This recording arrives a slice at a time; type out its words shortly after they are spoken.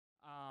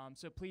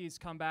So please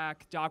come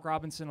back. Doc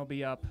Robinson will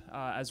be up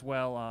as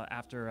well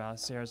after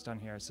Sarah's done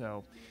here.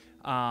 So,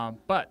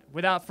 but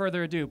without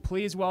further ado,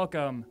 please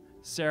welcome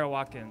Sara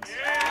Watkins.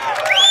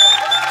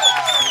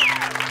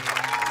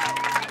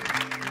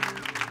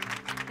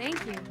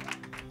 Thank you.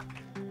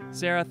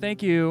 Sara,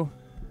 thank you.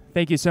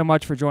 Thank you so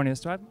much for joining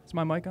us. Is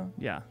my mic on?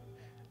 Yeah.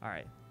 All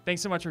right.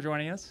 Thanks so much for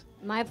joining us.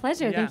 My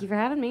pleasure. Yeah. Thank you for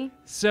having me.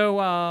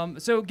 So,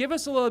 so give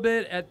us a little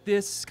bit at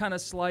this kind of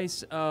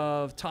slice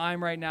of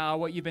time right now,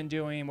 what you've been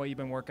doing, what you've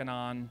been working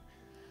on.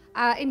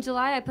 In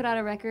July, I put out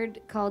a record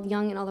called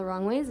 "Young in All the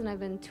Wrong Ways," and I've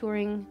been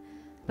touring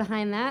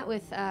behind that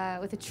with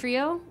a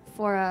trio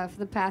for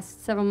the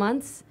past several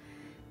months,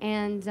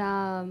 and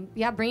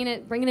yeah, bringing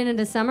it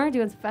into summer,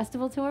 doing some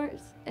festival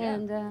tours,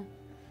 and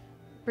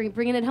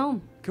bringing it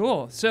home.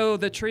 Cool. So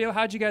the trio,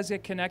 how'd you guys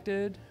get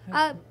connected?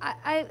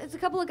 It's a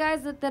couple of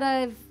guys that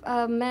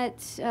I've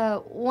met.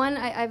 One,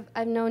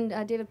 I've known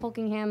David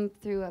Polkingham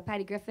through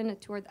Patty Griffin, a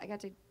tour. I got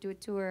to do a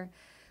tour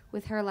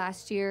with her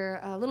last year,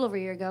 a little over a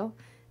year ago,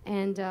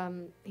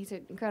 and he's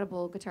an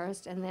incredible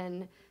guitarist. And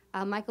then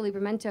Michael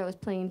Libramento is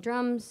playing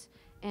drums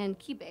and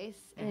key bass,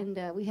 and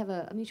we have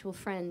a mutual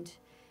friend,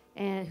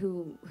 and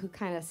who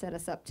kind of set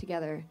us up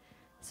together.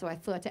 So I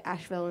flew out to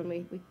Asheville, and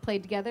we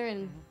played together,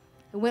 and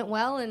it went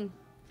well, and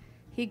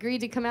he agreed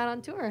to come out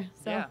on tour.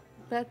 So yeah.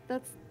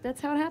 That's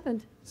how it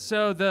happened.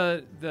 So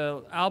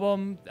the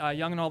album,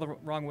 Young in All the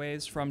Wrong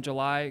Ways, from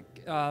July,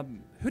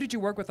 who did you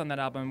work with on that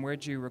album? Where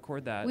did you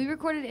record that? We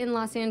recorded in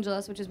Los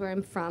Angeles, which is where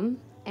I'm from,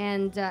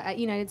 and at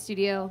United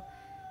Studio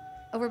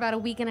over about a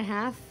week and a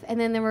half. And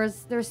then there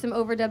was some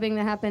overdubbing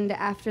that happened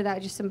after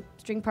that, just some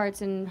string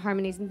parts and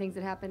harmonies and things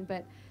that happened.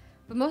 But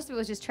most of it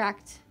was just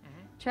tracked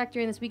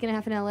during this week and a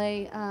half in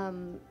LA.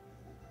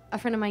 A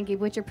friend of mine, Gabe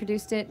Witcher,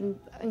 produced it, and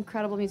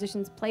incredible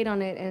musicians played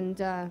on it.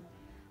 And a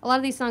lot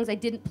of these songs I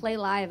didn't play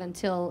live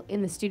until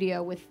in the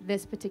studio with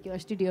this particular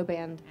studio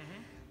band,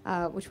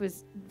 which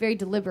was very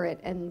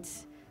deliberate. And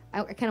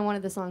I kind of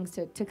wanted the songs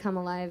to come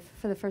alive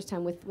for the first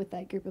time with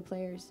that group of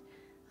players.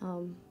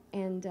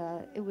 And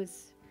it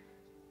was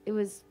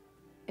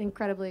an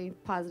incredibly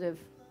positive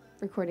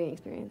recording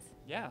experience.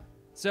 Yeah.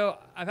 So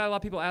I've had a lot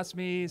of people ask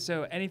me,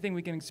 so anything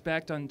we can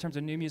expect in terms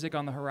of new music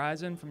on the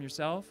horizon from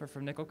yourself or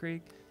from Nickel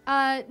Creek?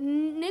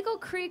 Nickel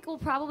Creek will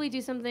probably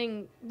do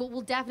something,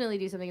 we'll definitely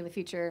do something in the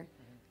future.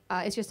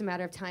 It's just a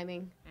matter of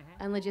timing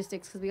and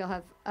logistics, because we all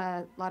have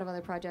a lot of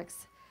other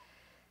projects,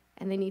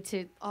 and they need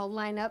to all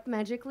line up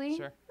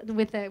magically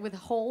with a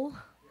hole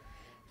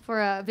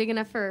for big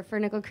enough for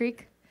Nickel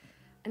Creek,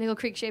 a Nickel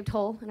Creek shaped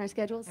hole in our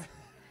schedules.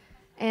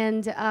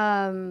 And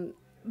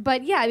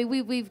but yeah, I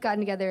mean, we've gotten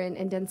together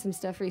and done some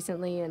stuff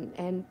recently,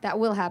 and that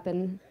will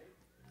happen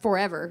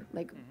forever.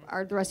 Like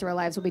the rest of our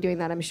lives will be doing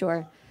that, I'm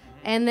sure.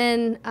 And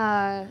then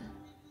I'm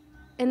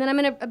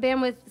in a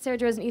band with Sarah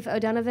Rose and Aoife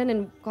O'Donovan,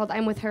 and called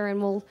I'm With Her, and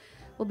we'll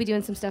be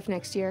doing some stuff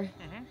next year.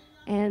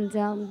 And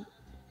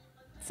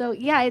so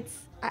yeah,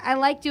 I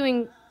like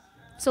doing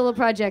solo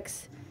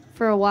projects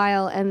for a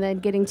while, and then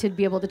getting to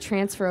be able to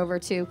transfer over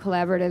to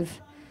collaborative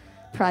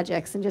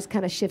projects and just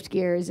kind of shift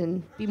gears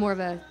and be more of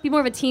a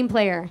team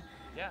player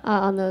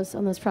on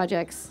those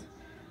projects,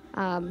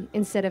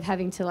 instead of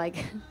having to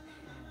like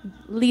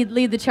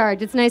lead the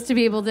charge. It's nice to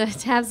be able to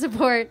have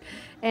support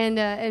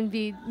and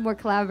be more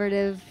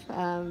collaborative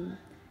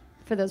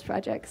for those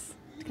projects,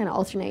 to kind of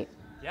alternate.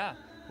 Yeah.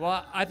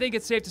 Well, I think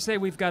it's safe to say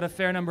we've got a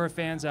fair number of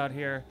fans out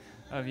here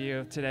of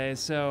you today.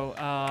 So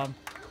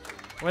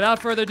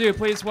without further ado,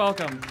 please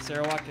welcome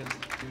Sara Watkins.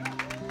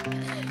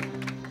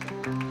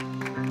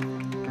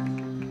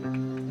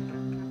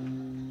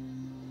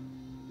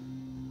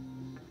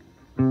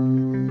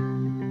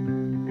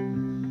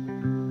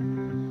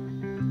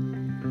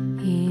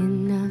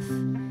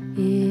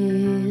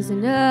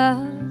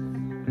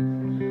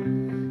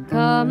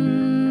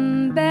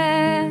 Come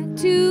back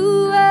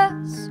to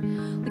us.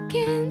 We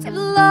can't have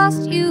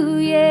lost you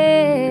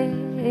yet.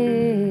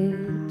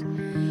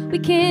 We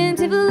can't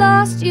have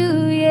lost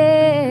you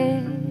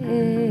yet.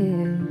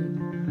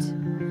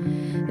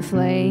 The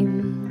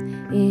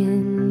flame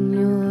in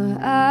your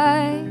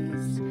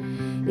eyes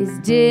is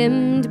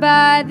dimmed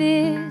by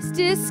this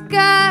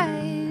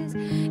disguise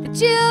that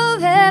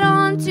you've had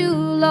on too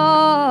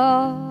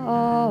long.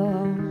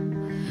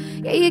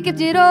 Yeah, you kept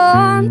it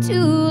on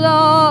too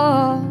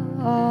long.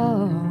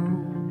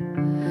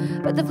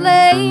 But the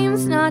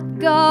flame's not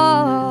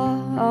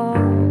gone,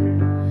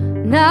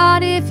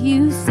 not if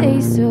you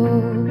say so.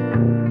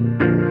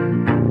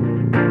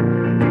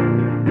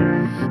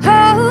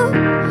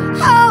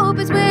 Hope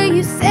is where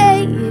you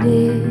say it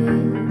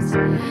is,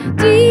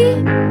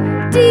 deep,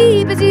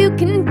 deep as you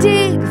can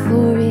dig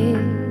for it.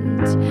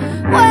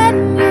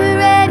 When you're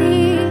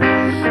ready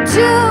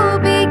to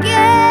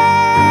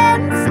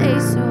begin, say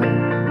so.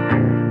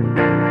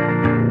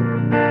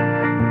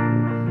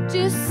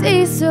 Just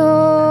say so.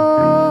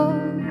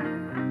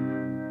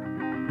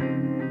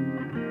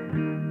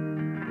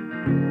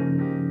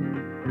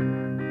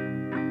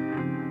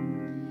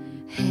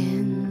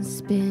 Hands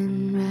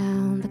spin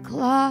round the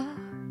clock,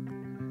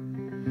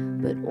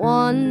 but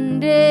one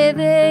day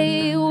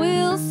they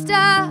will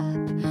stop.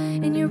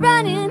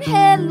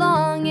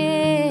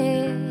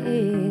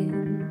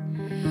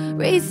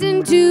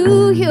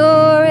 to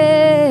your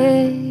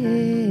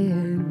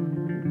end.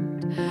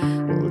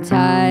 Well,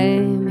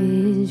 time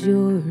is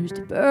yours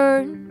to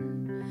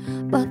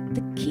burn, but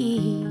the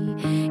key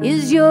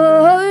is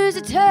yours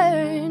to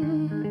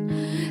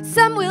turn.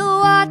 Some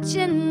will watch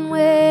and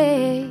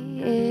wait,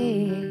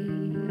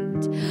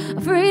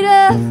 afraid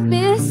of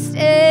mistakes,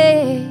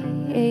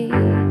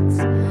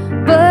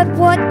 but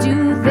what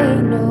do they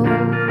know?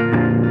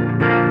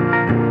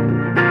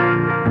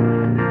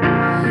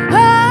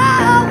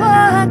 Oh,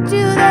 what do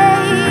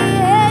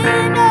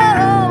they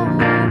know?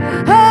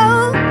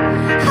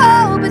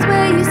 Hope is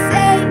where you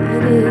say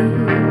it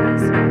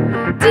is.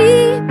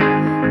 Deep,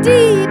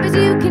 deep as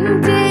you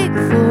can dig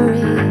for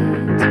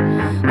it.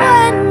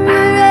 When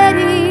you're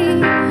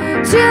ready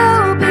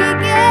to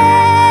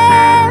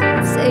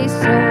begin, say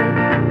so.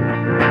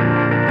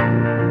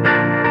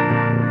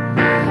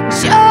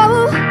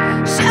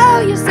 Show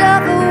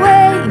yourself a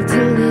way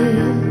to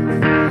live.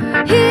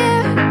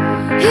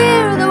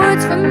 Hear the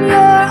words from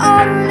your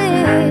own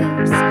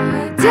lips.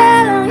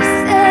 Tell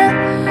yourself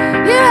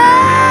you're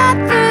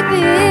after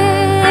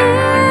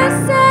this.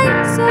 Say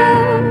so.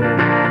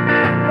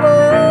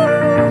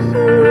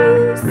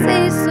 Ooh,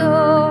 say so.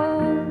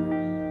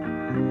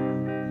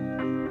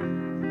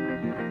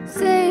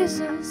 Say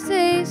so,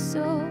 say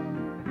so.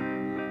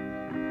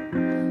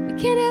 We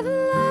can't have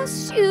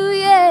lost you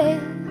yet.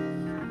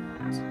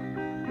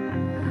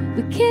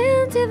 We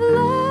can't have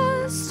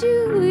lost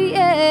you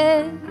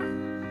yet.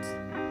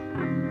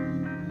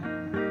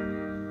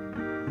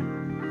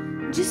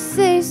 Just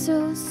say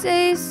so,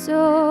 say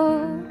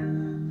so.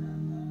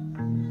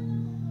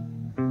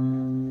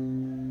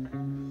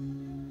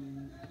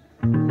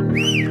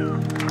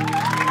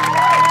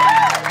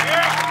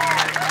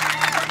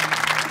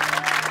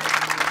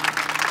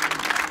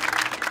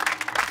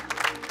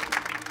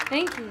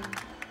 Thank you.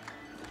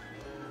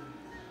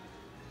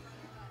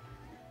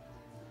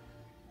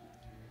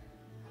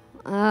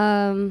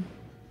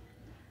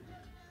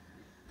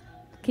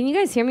 Can you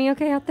guys hear me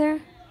okay out there?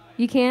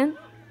 You can?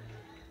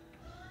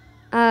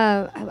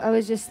 I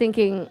was just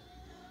thinking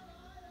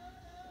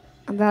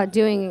about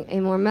doing a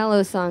more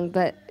mellow song,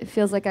 but it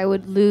feels like I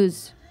would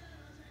lose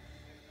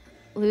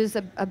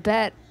a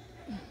bet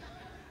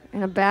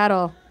in a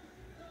battle.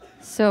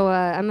 So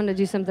I'm gonna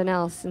do something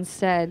else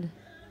instead.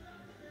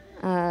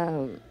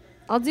 I'll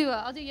do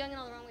Young and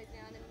All the Wrong Ways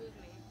now, and then Move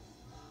Me.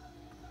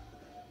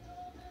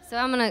 So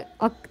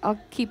I'll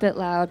keep it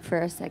loud for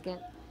a second.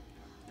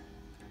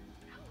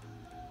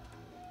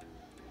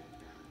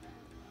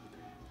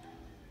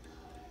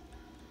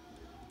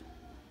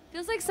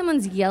 Feels like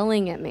someone's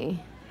yelling at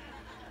me.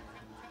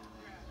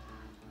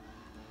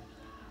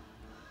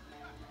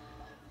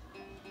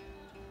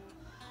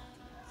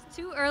 It's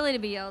too early to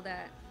be yelled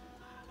at.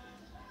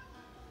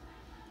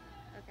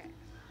 Okay.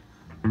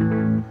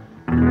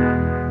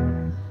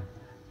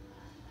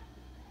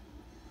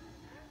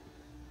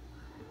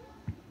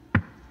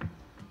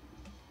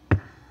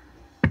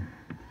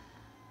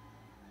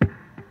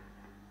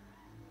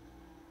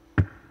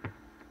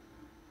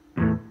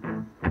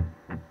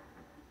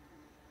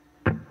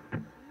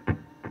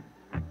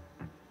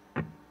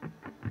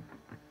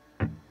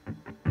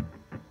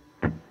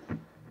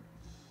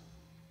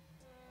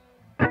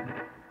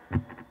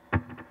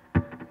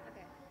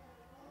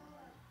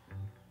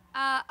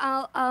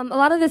 A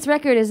lot of this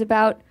record is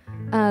about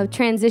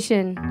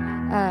transition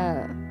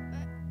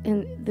and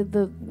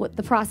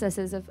the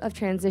processes of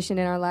transition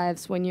in our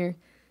lives when you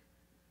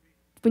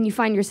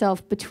find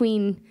yourself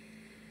between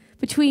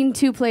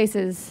two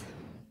places.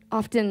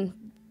 Often,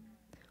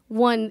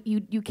 one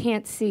you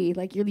can't see,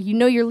 like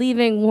you're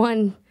leaving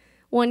one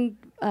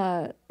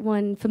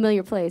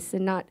familiar place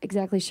and not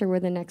exactly sure where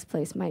the next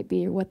place might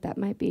be or what that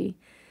might be,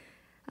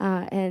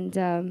 and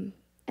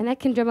that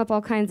can drum up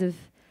all kinds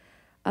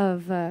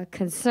of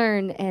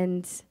concern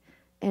and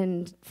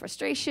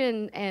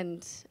frustration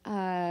and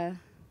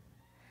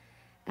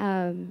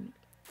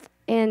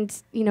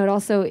it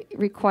also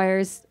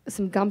requires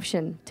some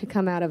gumption to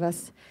come out of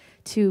us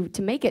to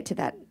make it to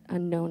that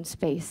unknown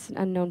space,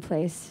 unknown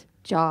place,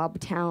 job,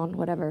 town,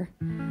 whatever,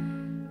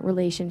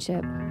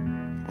 relationship.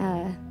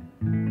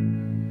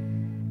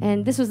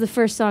 And this was the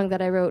first song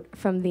that I wrote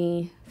from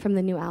the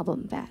new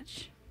album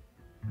batch.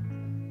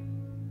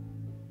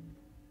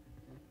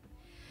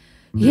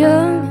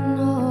 Young in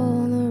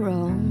all the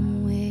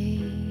wrong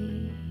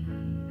ways,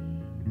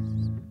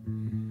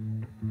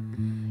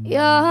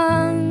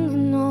 young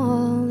in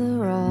all the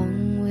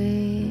wrong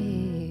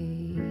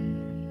ways.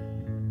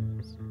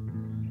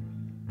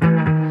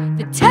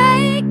 The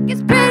take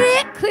is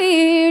pretty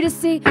clear to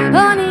see,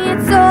 honey,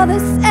 it's all the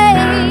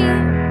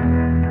same.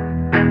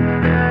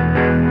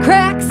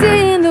 Cracks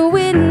in the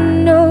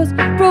windows,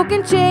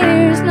 broken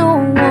chairs, no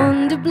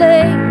one to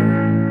blame.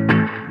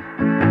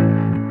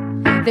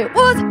 There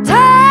was a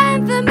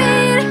time for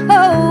me to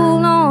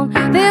hold on,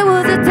 there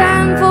was a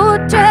time for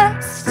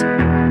trust,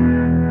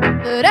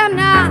 but I'm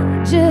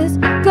not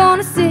just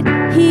gonna sit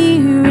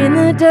here in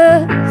the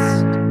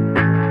dust.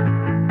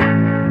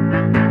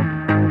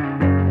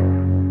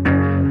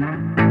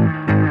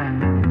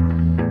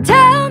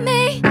 Tell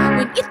me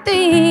when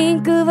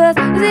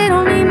us. Is it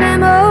only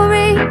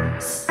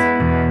memories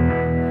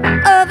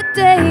of a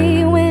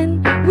day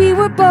when we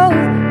were both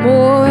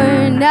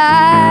more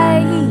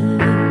naive?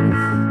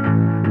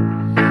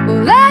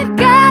 Well, I've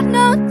got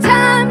no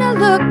time to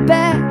look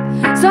back,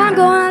 so I'm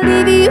gonna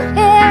leave you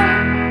here.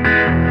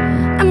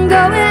 I'm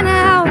going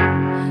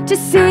out to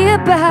see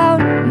about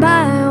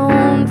my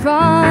own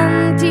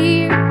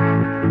frontier.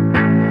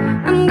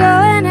 I'm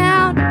going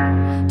out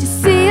to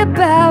see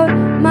about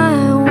my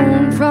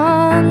own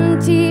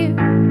frontier.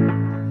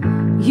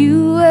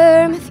 You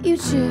were my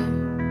future,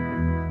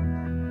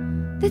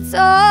 that's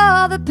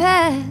all the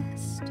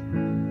past.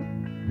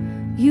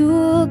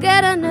 You'll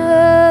get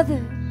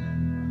another,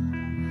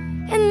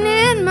 and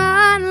it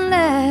might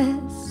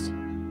last.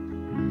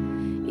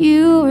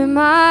 You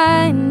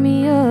remind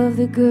me of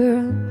the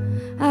girl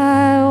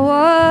I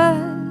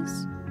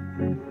was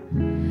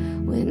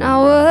when I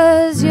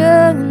was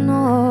young in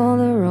all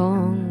the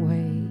wrong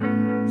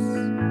ways.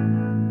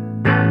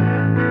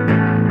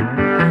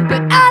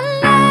 But I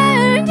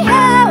learned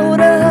how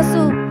to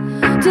hustle,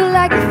 to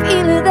like the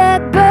feel of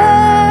that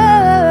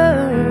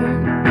burn.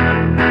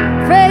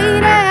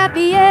 Afraid at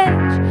the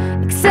edge,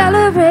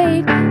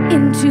 accelerate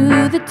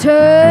into the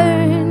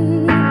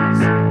turns.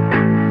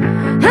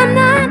 I'm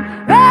not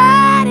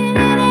riding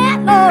any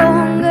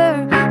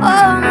longer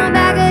on the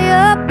back of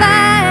your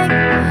bike.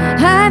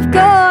 I've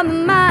gone the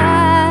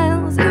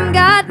miles, and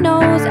God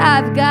knows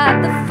I've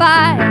got the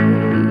fight.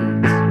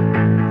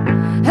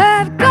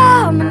 I've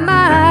gone the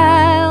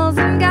miles,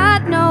 and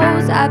God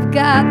knows I've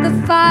got the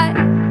fight.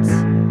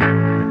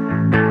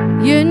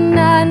 You're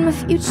not my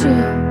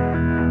future,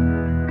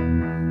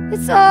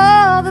 it's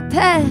all the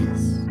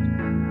past.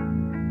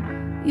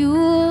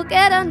 You'll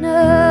get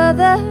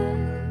another,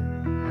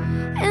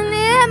 and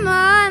it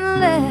might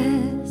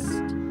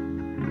last.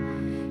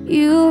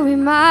 You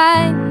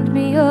remind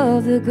me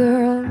of the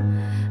girl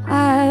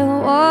I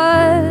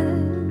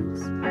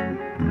was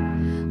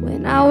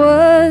when I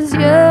was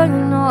young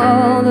in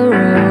all the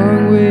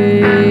wrong ways.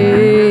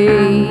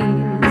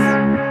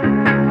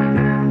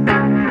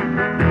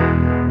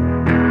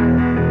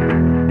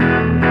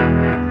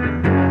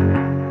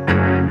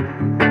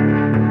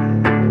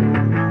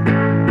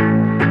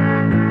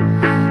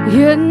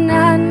 You're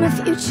not my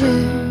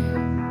future,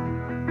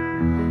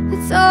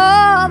 it's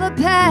all the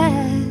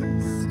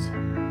past.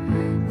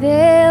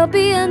 There'll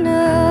be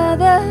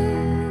another,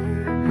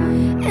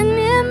 and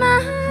it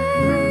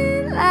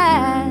might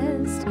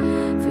last.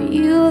 For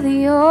you,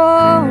 the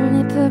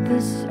only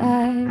purpose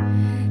I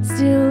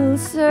still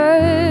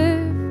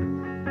serve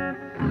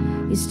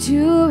is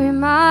to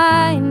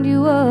remind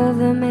you of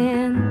the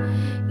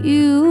man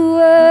you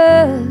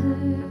were.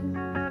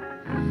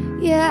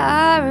 Yeah,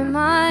 I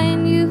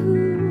remind you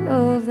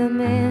of the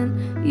man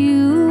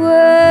you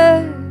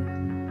were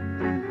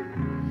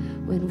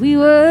when we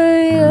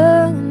were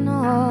young in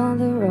all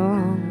the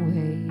wrong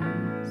ways.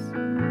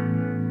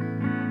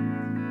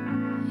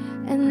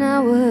 And I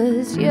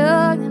was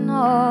young in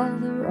all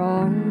the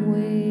wrong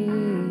ways.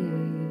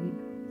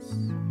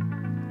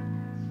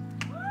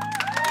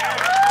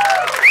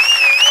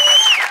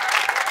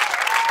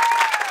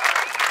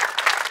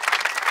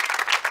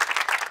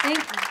 Thank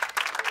you.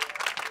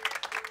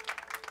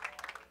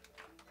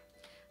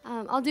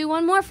 I'll do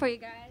one more for you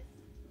guys.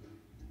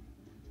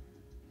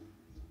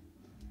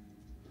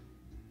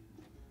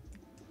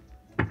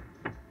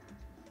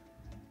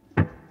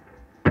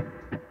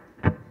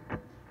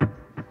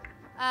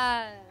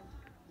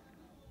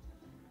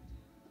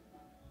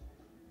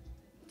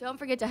 Don't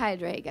forget to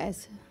hydrate,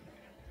 guys.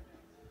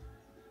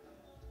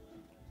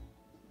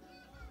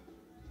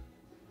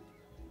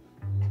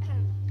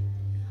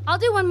 I'll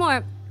do one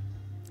more.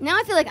 Now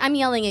I feel like I'm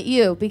yelling at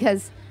you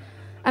because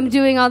I'm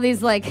doing all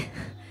these like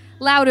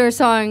louder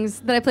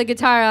songs that I play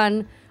guitar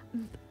on.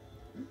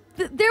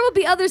 There will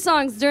be other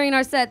songs during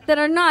our set that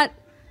are not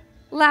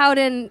loud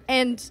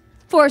and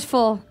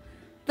forceful.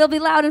 They'll be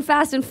loud and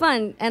fast and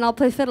fun, and I'll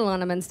play fiddle on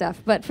them and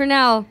stuff. But for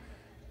now,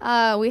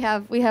 we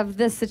have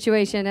this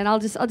situation, and I'll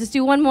just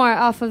do one more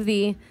off of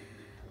the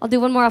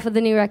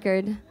new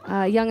record,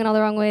 Young in All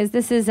the Wrong Ways.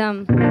 This is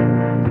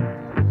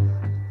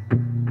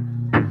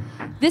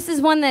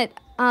one that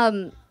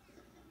I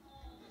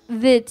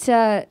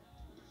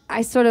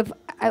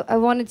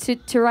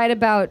wanted to write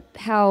about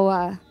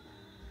how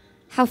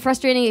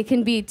frustrating it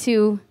can be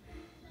to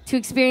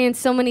experience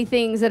so many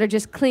things that are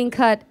just clean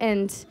cut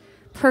and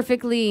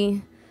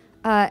perfectly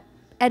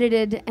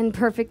edited and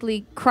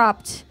perfectly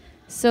cropped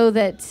so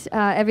that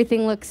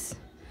everything looks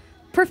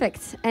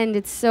perfect, and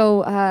it's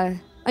so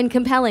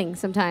uncompelling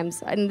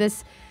sometimes. And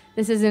this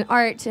is in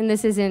art, and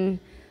this is in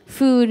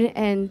food,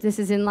 and this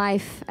is in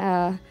life,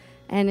 and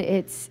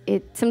it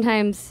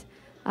sometimes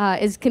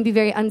can be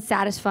very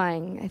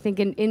unsatisfying. I think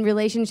in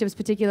relationships,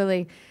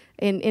 particularly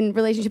in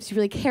relationships you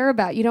really care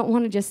about, you don't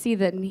want to just see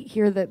that and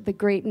hear the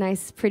great,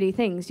 nice, pretty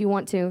things. You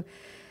want to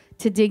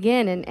dig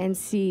in and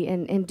see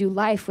and do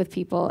life with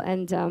people,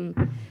 and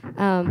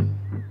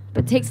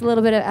but it takes a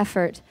little bit of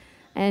effort.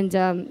 And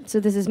so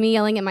this is me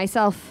yelling at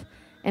myself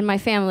and my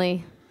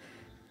family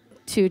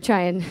to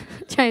try and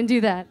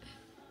do that.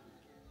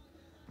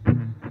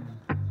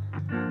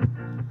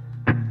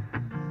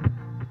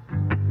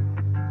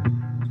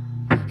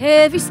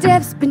 Every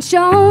step's been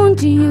shown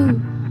to you,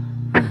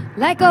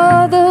 like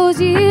all those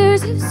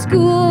years of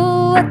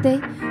school. What they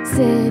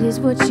said is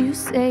what you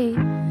say,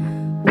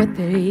 what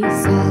they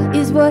saw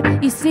is what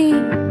you see.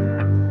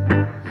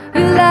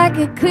 You're like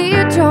a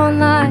clear drawn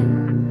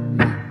line,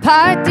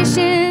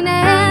 partition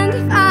and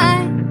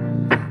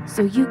define,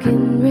 so you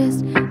can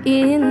rest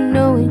in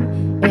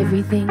knowing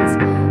everything's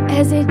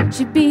as it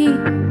should be.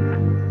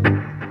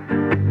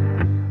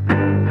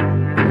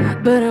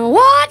 But I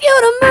want you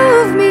to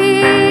move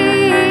me.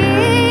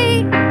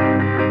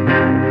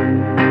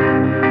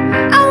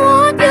 I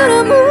want you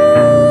to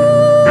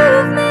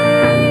move me.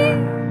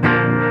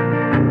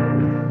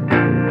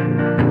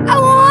 I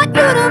want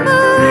you to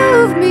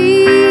move me.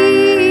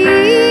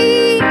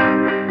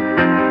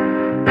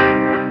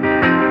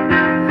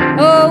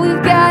 Oh,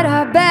 we've got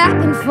our back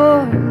and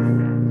forth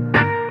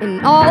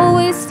and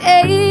always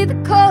stay the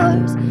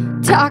course.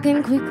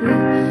 Talking quickly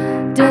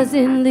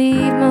doesn't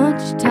leave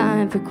much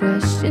time for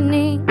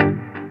questioning.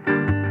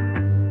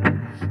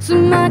 So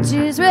much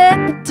is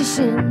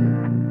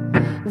repetition.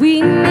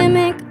 We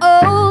mimic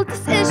old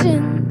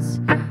decisions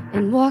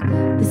and walk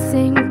the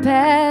same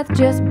path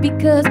just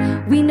because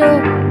we know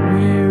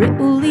where it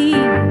will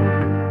lead.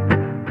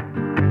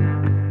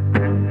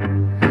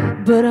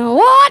 But I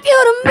want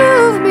you to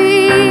move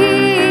me.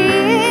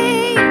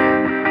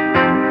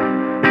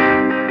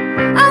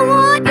 I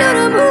want you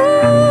to move.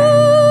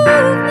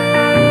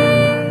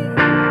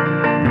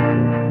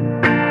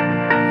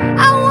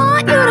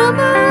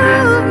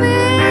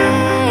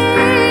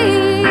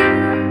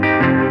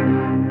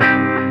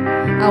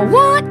 I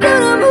want you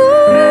to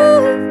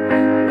move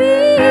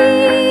me,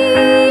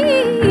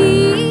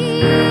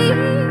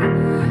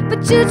 but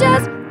you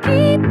just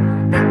keep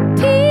the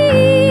peace.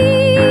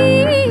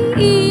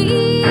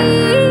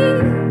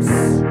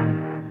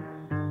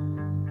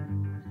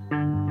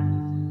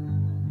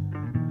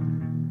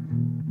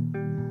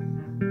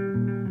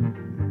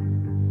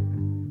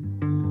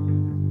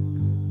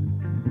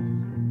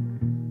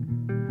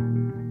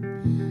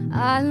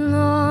 I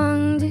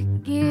long to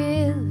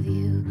give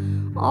you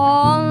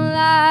all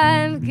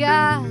I've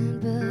got,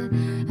 but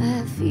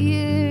I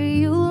fear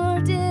you'll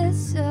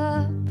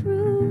disapprove.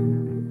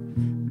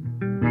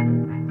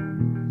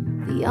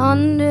 The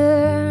underlined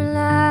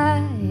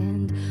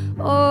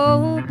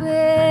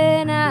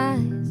open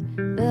eyes,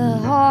 the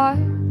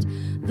heart,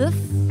 the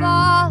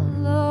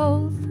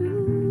follow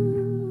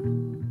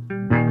through.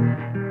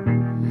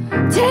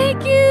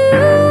 Take you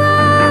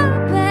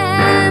up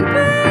and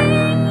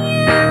bring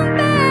you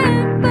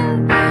back, but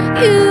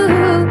you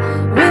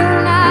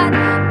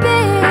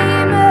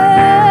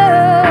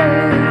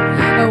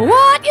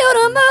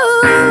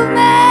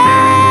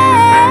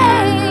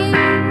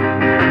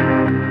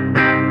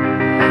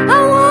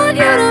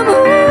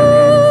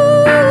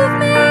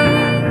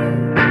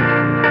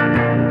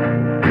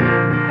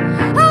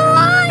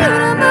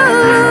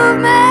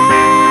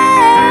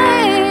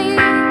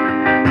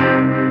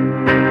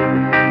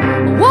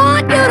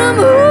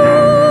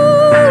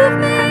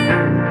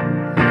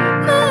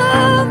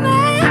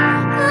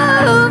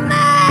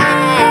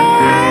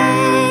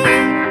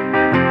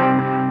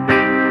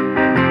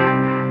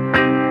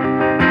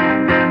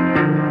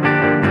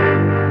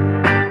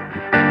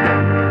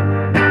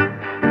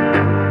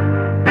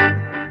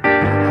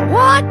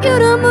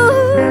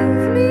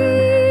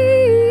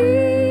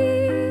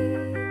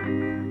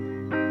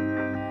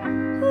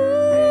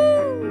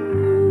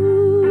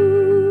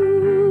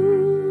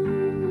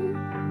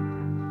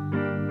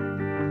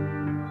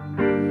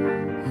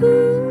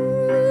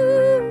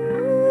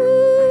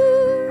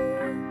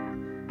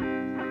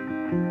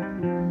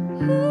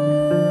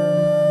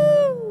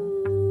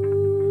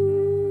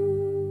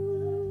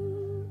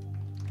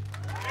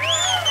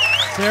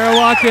Sara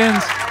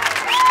Watkins,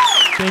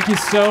 thank you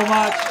so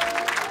much.